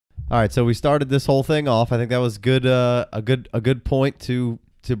All right, so we started this whole thing off. I think that was good. A good point to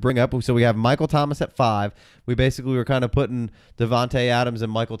bring up. So we have Michael Thomas at 5. We basically were kind of putting Davante Adams and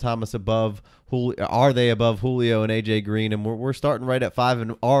Michael Thomas above Julio. Are they above Julio and AJ Green? And we're starting right at 5,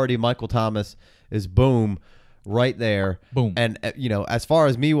 and already Michael Thomas is boom right there. Boom. And as far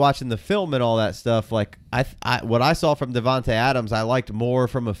as me watching the film and all that stuff, like what I saw from Davante Adams, I liked more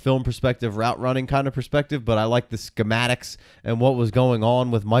from a film perspective, route running kind of perspective, but I liked the schematics and what was going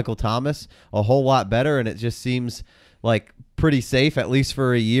on with Michael Thomas a whole lot better, and it just seems like pretty safe, at least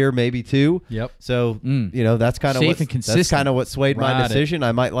for a year, maybe 2. Yep. So that's kind of what swayed my decision.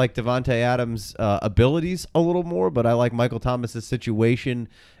 I might like Davante Adams' abilities a little more, but I like Michael Thomas's situation,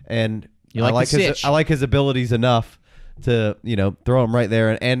 and I like his abilities enough to throw him right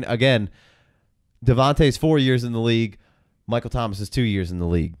there. And again, Davante's 4 years in the league, Michael Thomas is 2 years in the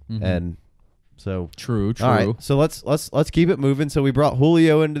league, and so true. All right, so let's keep it moving. So we brought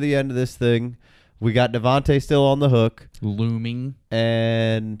Julio into the end of this thing. We got Davante still on the hook, looming,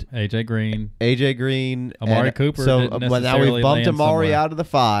 and AJ Green, Amari Cooper. So now we've bumped Amari out of the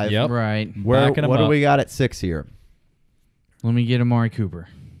 5. Yep. Right. What do we got at 6 here? Let me get Amari Cooper.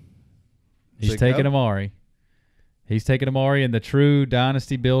 He's taking Amari. He's taking Amari in the true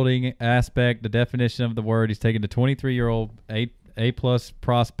dynasty building aspect, the definition of the word. He's taking the 23-year-old A+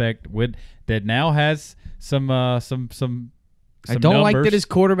 prospect that now has some I don't numbers. like that his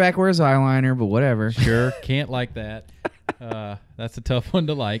quarterback wears eyeliner, but whatever. Sure, can't like that. That's a tough one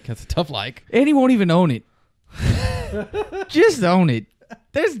to like. That's a tough like. And he won't even own it. Just own it.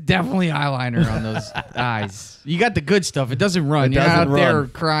 There's definitely eyeliner on those eyes. You got the good stuff. It doesn't run. You're not out there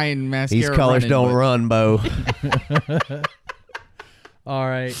crying mascara. These colors don't run, Bo. All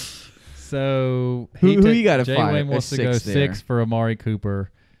right. So who you got at 5? Jay Wayne wants to go 6 for Amari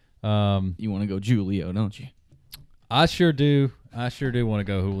Cooper. You want to go Julio, don't you? I sure do. I sure do want to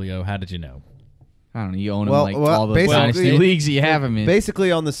go Julio. How did you know? I don't know. You own him all the dynasty leagues you have him in.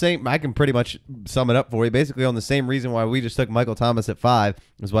 Basically on the same, I can pretty much sum it up for you. Basically on the same reason why we just took Michael Thomas at 5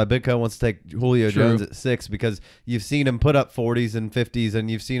 is why Big Co wants to take Julio Jones at 6, because you've seen him put up 40s and 50s,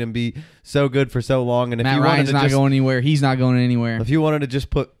 and you've seen him be so good for so long. And if Matt Ryan's not going anywhere. He's not going anywhere. If you wanted to just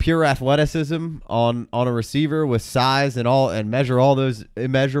put pure athleticism on a receiver with size and measure all those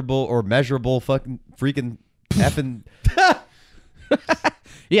immeasurable or measurable fucking freaking effing.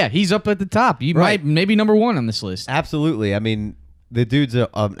 Yeah, he's up at the top. You might maybe number 1 on this list. Absolutely. I mean, the dude's an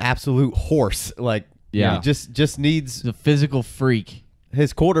absolute horse. Like, yeah, just needs a physical freak.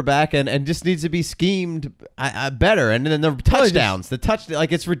 His quarterback and just needs to be schemed better. And then the touchdowns,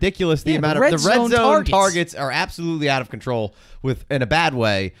 it's ridiculous the amount of the red zone targets are absolutely out of control in a bad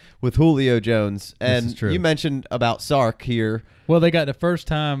way with Julio Jones. And you mentioned about Sark here. Well, they got the first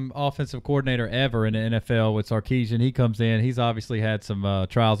time offensive coordinator ever in the NFL with Sarkisian. He comes in. He's obviously had some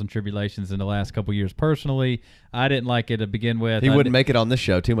trials and tribulations in the last couple of years personally. I didn't like it to begin with. He wouldn't make it on this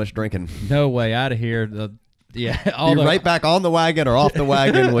show. Too much drinking. No way. Out of here. You're right back on the wagon or off the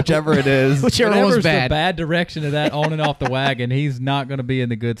wagon, whichever it is. Whichever was bad. The bad direction of that on and off the wagon. He's not going to be in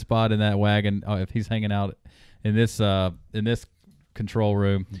the good spot in that wagon if he's hanging out in this control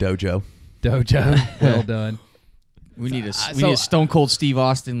room. Dojo. Well done. We need a Stone Cold Steve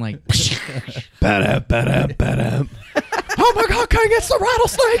Austin like. Ba-da. Oh my God! King, it's the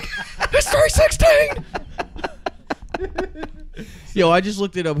rattlesnake. It's 316. Yo, I just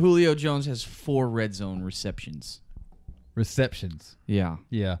looked it up. Julio Jones has 4 red zone receptions. Yeah.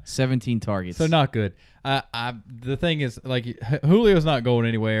 17 targets. So not good. The thing is, like, Julio's not going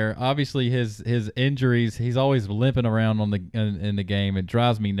anywhere. Obviously, his injuries, he's always limping around in the game. It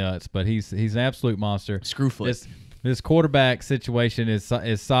drives me nuts. But he's an absolute monster. Screwfoot. This quarterback situation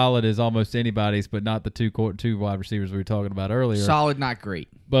is solid as almost anybody's, but not the two wide receivers we were talking about earlier. Solid, not great.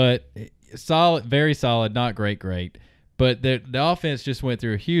 But solid, very solid, not great. But the offense just went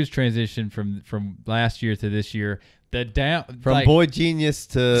through a huge transition from last year to this year. Boy genius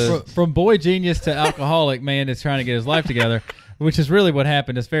to alcoholic man that's trying to get his life together, which is really what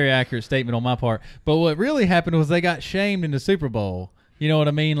happened. It's a very accurate statement on my part. But what really happened was they got shamed in the Super Bowl. You know what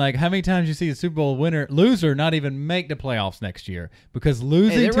I mean? Like, how many times you see the Super Bowl loser not even make the playoffs next year because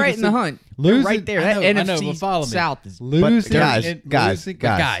losing? They're right in the hunt. They're right there. That NFC South is losing.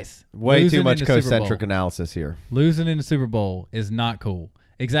 Guys, way too much concentric analysis here. Losing in the Super Bowl is not cool.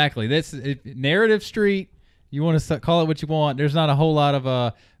 Exactly. That's narrative street. You want to call it what you want. There's not a whole lot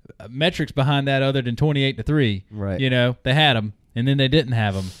of metrics behind that other than 28-3. Right. You know, they had them. And then they didn't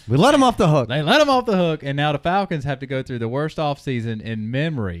have them. We let them off the hook. They let them off the hook, and now the Falcons have to go through the worst offseason in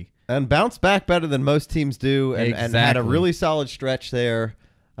memory. And bounce back better than most teams do, and had a really solid stretch there.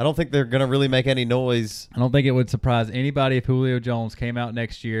 I don't think they're going to really make any noise. I don't think it would surprise anybody if Julio Jones came out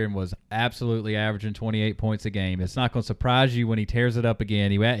next year and was absolutely averaging 28 points a game. It's not going to surprise you when he tears it up again.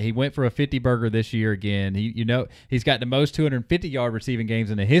 He went for a 50-burger this year again. He's got the most 250-yard receiving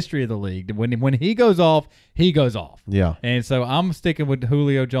games in the history of the league. When he goes off, he goes off. Yeah. And so I'm sticking with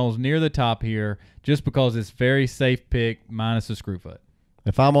Julio Jones near the top here just because it's very safe pick minus the screw foot.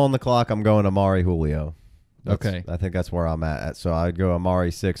 If I'm on the clock, I'm going Amari Julio. Okay. I think that's where I'm at. So I'd go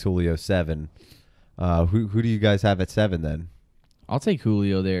Amari 6, Julio 7. Who do you guys have at 7 then? I'll take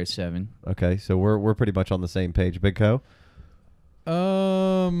Julio there at 7. Okay, so we're pretty much on the same page. Big Co? You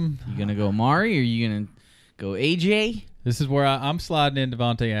gonna go Amari or you gonna go AJ? This is where I'm sliding in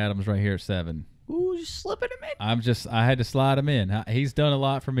Davante Adams right here at 7. Ooh, just slipping him in. I had to slide him in. He's done a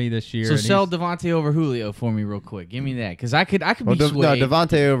lot for me this year. So sell Davante over Julio for me real quick. Give me that because I could be swayed. No,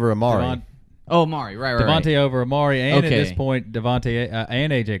 Davante over Amari. Amari, right. Davante over Amari, and at this point, Davante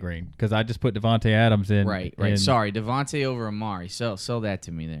and AJ Green, because I just put Davante Adams in. Right. Sorry, Davante over Amari. Sell that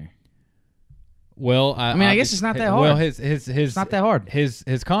to me there. Well, I guess it's not that hard. Well, it's not that hard. His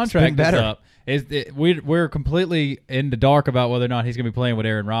contract is up. We're completely in the dark about whether or not he's going to be playing with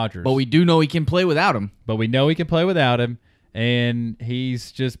Aaron Rodgers. But we do know he can play without him. And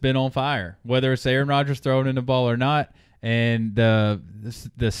he's just been on fire, whether it's Aaron Rodgers throwing in the ball or not. And the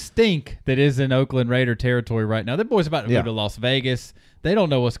stink that is in Oakland Raider territory right now. The boys about to move to Las Vegas. They don't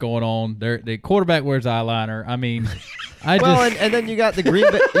know what's going on. The quarterback wears eyeliner. I mean, and then you got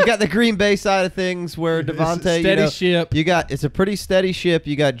the Green Bay side of things where Davante, steady ship. It's a pretty steady ship.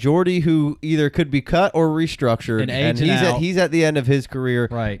 You got Jordy who either could be cut or restructured, and he's at the end of his career.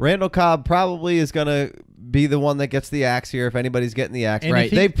 Right. Randall Cobb probably is going to be the one that gets the axe here if anybody's getting the axe. Right.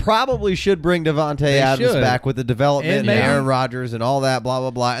 They probably should bring Davante Adams back with the development and Aaron Rodgers and all that, blah,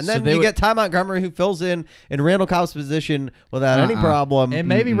 blah, blah. And then you get Ty Montgomery who fills in Randall Cobb's position without any problem. And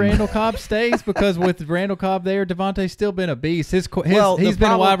maybe Randall Cobb stays because with Randall Cobb there, Davante's still been a beast. He's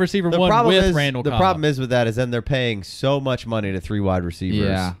been a wide receiver one with Randall Cobb. The problem is with that is then they're paying so much money to 3 wide receivers.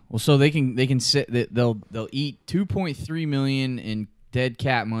 Yeah. Well, so they can sit. They'll eat $2.3 million in dead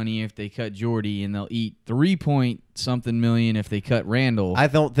cap money if they cut Jordy, and they'll eat 3-point-something million if they cut Randall. I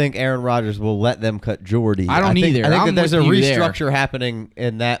don't think Aaron Rodgers will let them cut Jordy. I don't either. I think that there's a restructure happening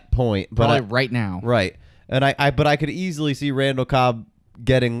in that point, but right now, right? And I could easily see Randall Cobb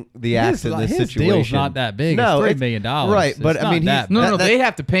getting the axe in this situation. His deal's not that big. No, it's $3 million. Right, but I mean, they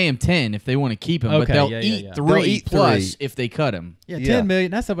have to pay him 10 if they want to keep him, but they'll eat 3 plus if they cut him. Yeah, $10 million.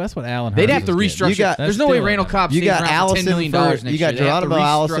 That's what Allen. They'd have to restructure. There's no way Randall Cobb stays around for $10 million next year. You got Geronimo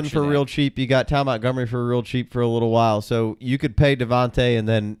Allison for real cheap. You got Ty Montgomery for real cheap for a little while. So you could pay Davante and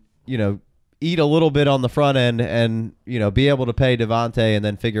then eat a little bit on the front end and be able to pay Davante and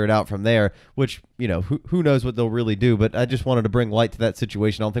then figure it out from there, which who knows what they'll really do. But I just wanted to bring light to that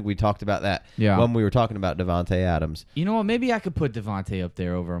situation. I don't think we talked about that when we were talking about Davante Adams. You know what, maybe I could put Davante up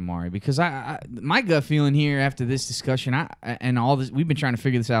there over Amari because my gut feeling here after this discussion and all this, we've been trying to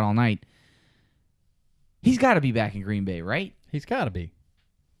figure this out all night, he's got to be back in Green Bay, right? He's got to be.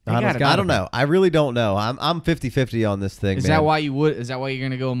 I don't know. I really don't know. I'm 50-50 on this thing. Is that why you're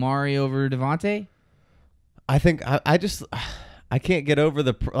going to go Amari over Davante? I think I can't get over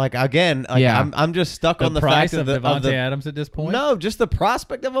I'm just stuck on the fact of Davante Adams at this point. No, just the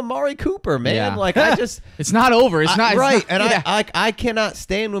prospect of Amari Cooper, man. Yeah. It's not over. It's not right. It's not, I cannot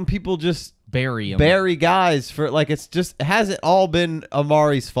stand when people just bury guys for it hasn't all been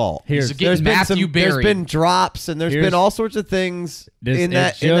Amari's fault. There's been drops and there's been all sorts of things in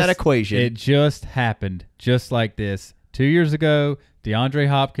that equation. It just happened just like this. 2 years ago, DeAndre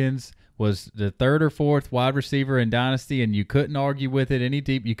Hopkins was the 3rd or 4th wide receiver in Dynasty, and you couldn't argue with it any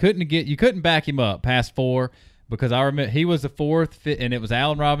deep. You couldn't back him up past 4. Because I remember he was the 4th, and it was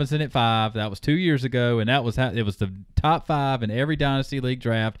Allen Robinson at 5. That was 2 years ago, and it was the top 5 in every Dynasty League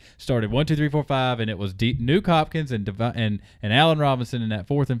draft. Started 1, 2, 3, 4, 5, and it was Nuke Hopkins and Allen Robinson in that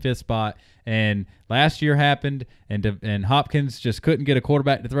 4th and 5th spot. And last year happened, and Hopkins just couldn't get a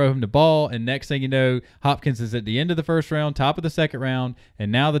quarterback to throw him the ball. And next thing you know, Hopkins is at the end of the 1st round, top of the 2nd round,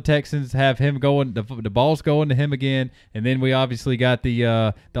 and now the Texans have him going. The ball's going to him again, and then we obviously got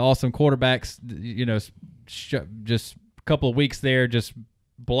the awesome quarterbacks, just a couple of weeks there, just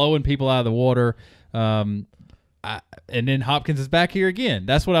blowing people out of the water. And then Hopkins is back here again.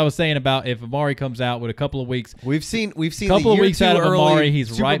 That's what I was saying about if Amari comes out with a couple of weeks. We've seen a couple of weeks out of Amari,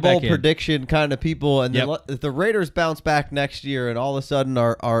 he's Super right Bowl back in. prediction kind of people, and then if the Raiders bounce back next year, and all of a sudden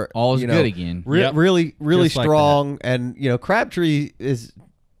are all is good again, really just strong, like and Crabtree is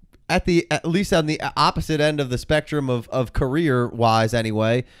at least on the opposite end of the spectrum of career wise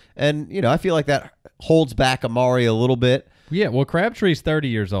anyway, and I feel like that holds back Amari a little bit. Yeah, well, Crabtree's 30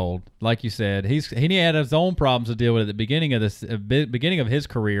 years old, like you said. He had his own problems to deal with at the beginning of his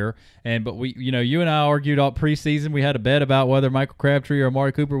career. But you and I argued all preseason. We had a bet about whether Michael Crabtree or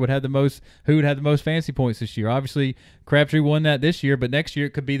Amari Cooper who would have the most fantasy points this year. Obviously, Crabtree won that this year, but next year it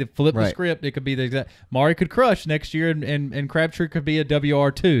could be the flip the script. It could be the exact. Amari could crush next year, and Crabtree could be a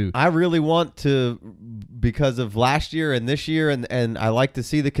WR2. I really want to, because of last year and this year, and I like to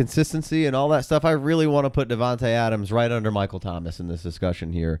see the consistency and all that stuff. I really want to put Davante Adams right under Michael Thomas in this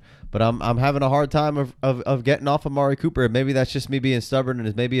discussion here, but I'm having a hard time of getting off Amari Cooper. Maybe that's just me being stubborn,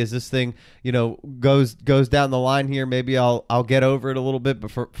 and maybe as this thing goes down the line here, maybe I'll get over it a little bit.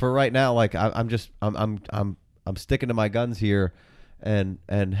 But for right now, like I'm sticking to my guns here, and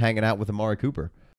hanging out with Amari Cooper.